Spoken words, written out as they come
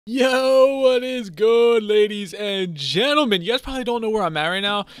Yo, what is good, ladies and gentlemen? You guys probably don't know where I'm at right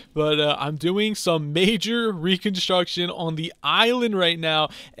now, but I'm doing some major reconstruction on the island right now.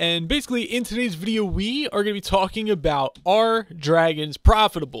 And basically, in today's video, we are going to be talking about, are dragons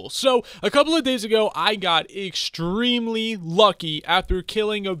profitable? So, a couple of days ago, I got extremely lucky after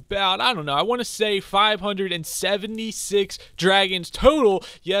killing about, I don't know, I want to say 576 dragons total.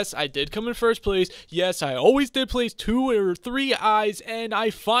 Yes, I did come in first place. Yes, I always did place 2 or 3 eyes, and I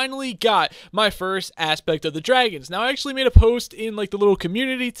finally got my first aspect of the dragons. Now, I actually made a post in like the little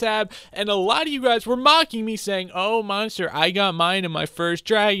community tab, and a lot of you guys were mocking me saying, oh, Monster, I got mine in my first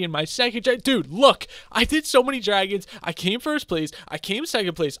dragon, my second dragon. Dude, look, I did so many dragons. I came first place. I came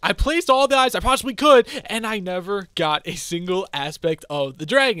second place. I placed all the eyes I possibly could, and I never got a single aspect of the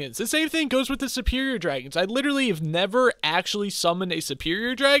dragons. The same thing goes with the superior dragons. I literally have never actually summoned a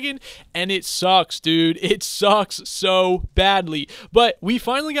superior dragon, and it sucks, dude. It sucks so badly. But we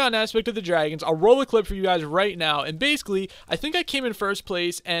finally got an aspect of the dragons. I'll roll a clip for you guys right now, and basically I think I came in first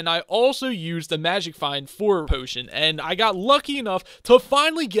place, and I also used the magic find for potion, and I got lucky enough to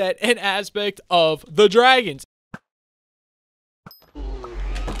finally get an aspect of the dragons.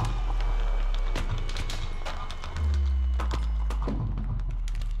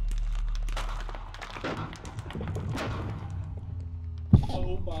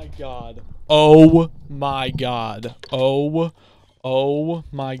 Oh my god. Oh my god. Oh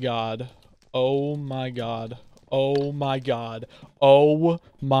my god. Oh my god. Oh my god. Oh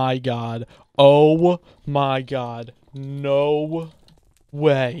my god. Oh my god. No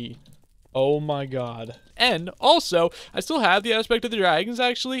way. Oh my god. And also, I still have the aspect of the dragons,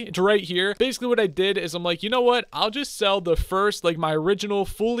 actually. It's right here. Basically, what I did is I'm like, you know what? I'll just sell the first, like, my original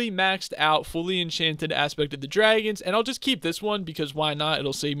fully maxed out, fully enchanted aspect of the dragons, and I'll just keep this one because why not?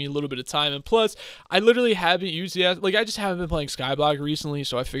 It'll save me a little bit of time. And plus, I literally haven't used the, like, I just haven't been playing Skyblock recently,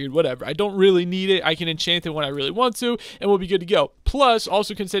 so I figured, whatever. I don't really need it. I can enchant it when I really want to, and we'll be good to go. Plus,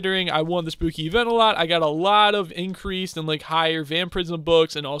 also considering I won the spooky event a lot, I got a lot of increased and, like, higher vampirism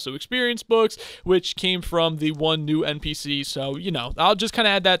books and also experience books, which came from the one new NPC. So, you know, I'll just kind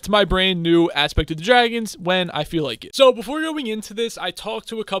of add that to my brand new aspect of the dragons when I feel like it. So before going into this, I talked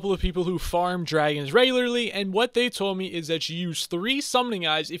to a couple of people who farm dragons regularly, and what they told me is that you use 3 summoning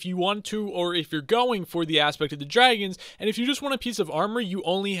eyes if you want to, or if you're going for the aspect of the dragons, and if you just want a piece of armor, you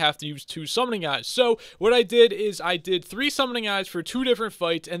only have to use 2 summoning eyes. So what I did is I did 3 summoning eyes for 2 different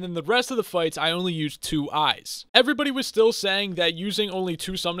fights, and then the rest of the fights I only used 2 eyes. Everybody was still saying that using only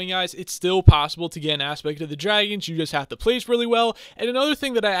 2 summoning eyes, it's still possible to get an aspect of the dragons. You just have to place really well. And another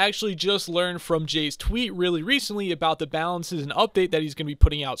thing that I actually just learned from Jay's tweet really recently about the balances and update that he's going to be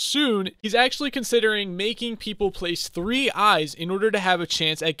putting out soon, he's actually considering making people place 3 eyes in order to have a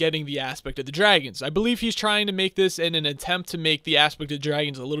chance at getting the aspect of the dragons. I believe he's trying to make this in an attempt to make the aspect of the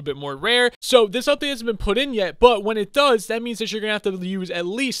dragons a little bit more rare. So this update hasn't been put in yet, but when it does, that means that you're going to have to use at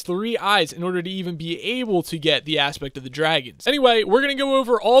least 3 eyes in order to even be able to get the aspect of the dragons. Anyway, we're going to go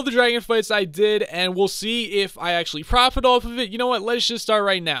over all the dragon fights I did, and we'll see if I actually profit off of it. You know what? Let's just start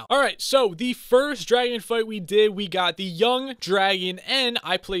right now. Alright, so the first dragon fight we did, we got the young dragon, and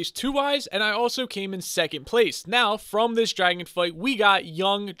I placed 2 eyes, and I also came in second place. Now, from this dragon fight, we got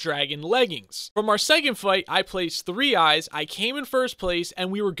young dragon leggings. From our second fight, I placed 3 eyes, I came in first place,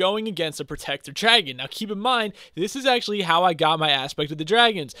 and we were going against a protector dragon. Now, keep in mind, this is actually how I got my aspect of the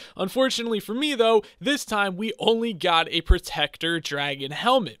dragons. Unfortunately for me, though, this time we only got a protector dragon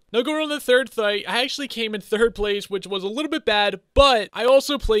helmet. Now, going on the third fight, I actually came in third place, which was a little bit bad, but I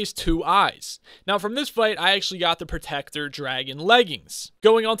also placed 2 eyes. Now, from this fight, I actually got the protector dragon leggings.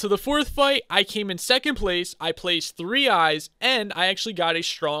 Going on to the fourth fight, I came in second place, I placed 3 eyes, and I actually got a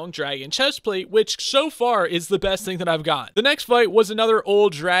strong dragon chest plate, which so far is the best thing that I've got. The next fight was another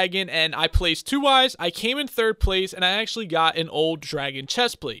old dragon, and I placed 2 eyes, I came in third place, and I actually got an old dragon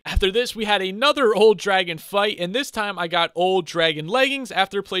chest plate. After this, we had another old dragon fight, and this time I got old dragon leggings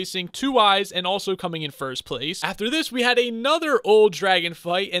after placing 2 eyes and also coming in first place. After this, we had another old dragon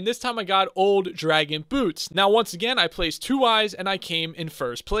fight, and this time I got old dragon boots. Now, once again, I placed 2 eyes and I came in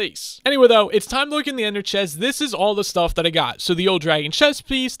first place. Anyway, though, it's time to look in the ender chest. This is all the stuff that I got. So the old dragon chest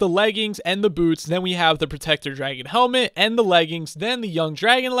piece, the leggings, and the boots. Then we have the protector dragon helmet and the leggings, then the young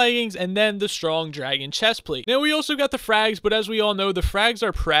dragon leggings, and then the strong dragon chest plate. Now, we also got the frags, but as we all know, the frags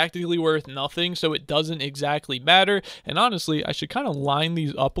are practically worth nothing, so it doesn't exactly matter. And honestly, I should kind of line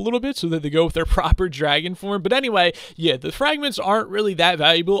these up a little bit so that they go with their proper dragon form. But anyway, yeah, the fragments aren't really that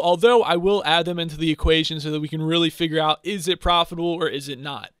valuable, although I will add them into the equation so that we can really figure out, is it profitable or is it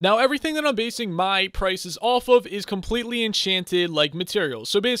not? Now, everything that I'm basing my prices off of is completely enchanted like materials.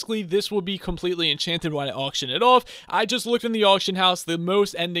 So basically, this will be completely enchanted when I auction it off. I just looked in the auction house, the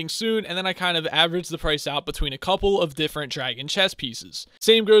most ending soon, and then I kind of averaged the price out between a couple of different dragon chest pieces.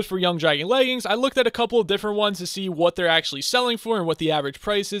 Same goes for young dragon leggings. I looked at a couple of different ones to see what they're actually selling for and what the average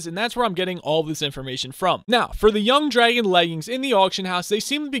price is, and that's where I'm getting all this information from. Now, for the young dragon leggings in the auction house, they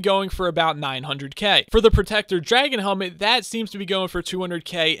seem to be going for about 900k. For the protector dragon helmet, that seems to be going for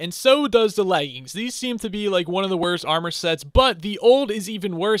 200k, and so does the leggings. These seem to be like one of the worst armor sets, but the old is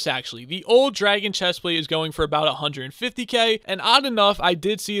even worse actually. The old dragon chestplate is going for about 150k, and odd enough, I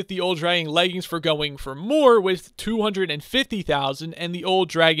did see that the old dragon leggings for going for more with 250,000, and the old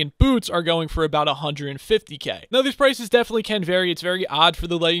dragon boots are going for about 150k. Now, these prices definitely can vary. It's very odd for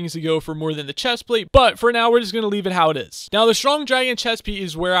the leggings to go for more than the chestplate, but for now, we're just going to leave it how it is. Now, the strong dragon chest piece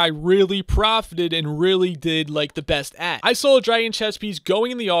is where I really profited and really did like the best at. I saw a dragon chest piece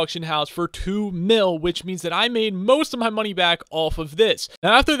going in the auction house for 2 mil, which means that I made most of my money back off of this.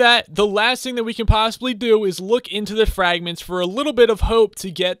 Now, after that, the last thing that we can possibly do is look into the fragments for a little bit of hope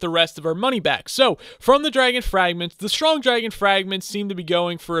to get the rest of our money back. So, from the dragon fragments, the strong dragon fragments seem to be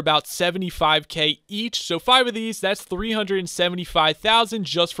going for about 75k each. So 5 of these, that's 375,000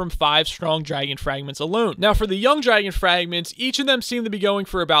 just from 5 strong dragon fragments alone. Now, for the young dragon fragments, each of them seem to be going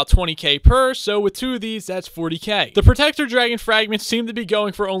for about 20k per. So with 2 of these, that's 40k. The protector dragon fragments seem to be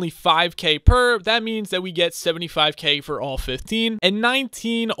going for only 5k per. That means that we get 75k for all 15. And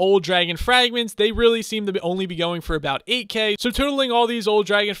 19 old dragon fragments, they really seem to only be going for about 8k. So totaling all these old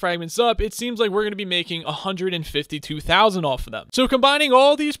dragon fragments up, it seems like we're going to be making 152,000 off of them. So combining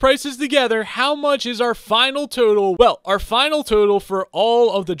all these prices together, how much is our final total? Well, our final total for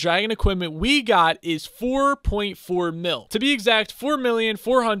all of the dragon equipment we got is 4.4 mil. To be exact,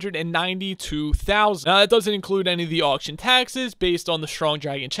 4,492,000. Now, that doesn't include any of the auction taxes based on the strong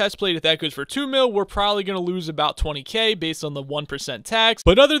dragon chestplate. If that goes for 2 mil, we're probably going to lose about 20k based on the 1% tax.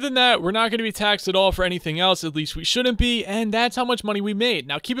 But other than that, we're not going to be taxed at all for anything else. At least we shouldn't be. And that's how much money we made.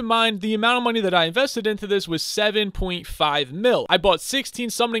 Now, keep in mind, the amount of money that I invested into this was 7.5 mil. I bought 16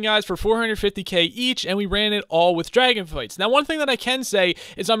 summoning eyes for 450k each, and we ran it all with dragon fights. Now, one thing that I can say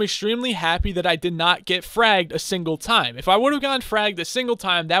is I'm extremely happy that I did not get fragged a single time. If I would have gotten fragged a single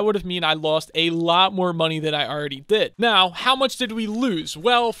time, that would have meant I lost a lot more money than I already did. Now, how much did we lose?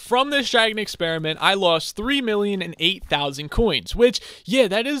 Well, from this dragon experiment, I lost 3,008,000 coins, which, yeah,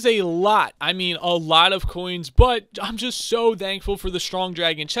 that is a lot. I mean, a lot of coins, but I'm just so thankful for the strong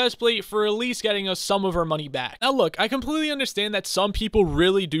dragon chestplate for at least getting us some of our money back. Now, look, I completely understand that some people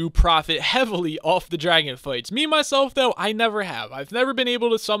really do profit heavily off the dragon fights. Me, myself, though, I never have. I've never been able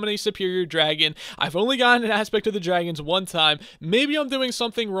to summon a superior dragon. I've only gotten an aspect of the dragons one time. Maybe I'm doing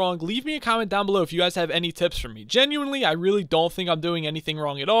something wrong. Leave me a comment down below if you guys have any tips for me. Genuinely, I really don't think I'm doing anything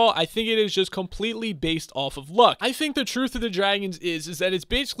wrong at all. I think it is just completely based off of luck. I think the truth of the dragons is that it's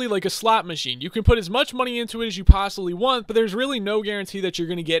basically like a slot machine. You can put as much money into it as you possibly want, but there's really no guarantee that you're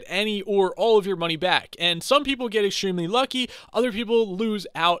going to get any or all of your money back. And some people get extremely lucky, other people lose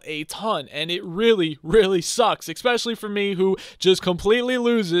out a ton, and it really, really sucks, especially for me who just completely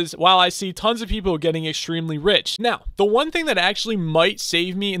loses while I see tons of people getting extremely rich. Now, the one thing that actually might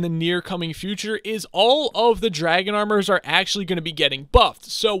save me in the near coming future is all of the dragon armors are actually going to be getting buffed.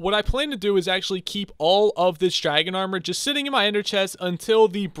 So what I plan to do is actually keep all of this dragon armor just sitting in my ender chest until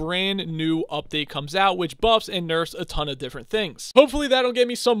the brand new update comes out, which buffs and nerfs a ton of different things. Hopefully that'll get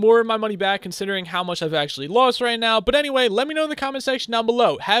me some more of my money back considering how much I've actually lost right now. But anyway, let me know in the comment section down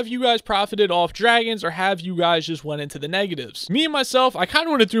below. Have you guys profited off dragons or have you guys just went into the negatives? Me and myself, I kind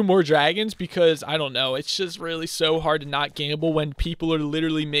of want to do more dragons because I don't know, it's just really so hard to not gamble when people are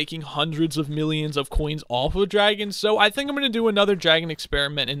literally making hundreds of millions of coins off of dragons. So I think I'm going to do another dragon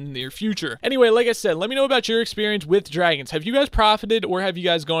experiment in the near future. Anyway, like I said, let me know about your experience with dragons. Have you guys profited or have you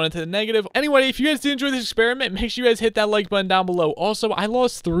guys gone into the negative? Anyway, if you guys did enjoy this experiment, make sure you guys hit that like button down below. Also, I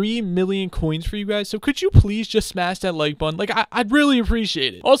lost 3 million coins for you guys, so could you please just smash that like button? Like, I'd really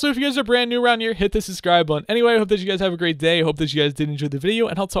appreciate it. Also, if you guys are brand new around here, hit the subscribe button. Anyway, I hope that you guys have a great day. I hope that you guys did enjoy the video,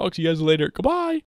 and I'll talk to you guys later. Goodbye!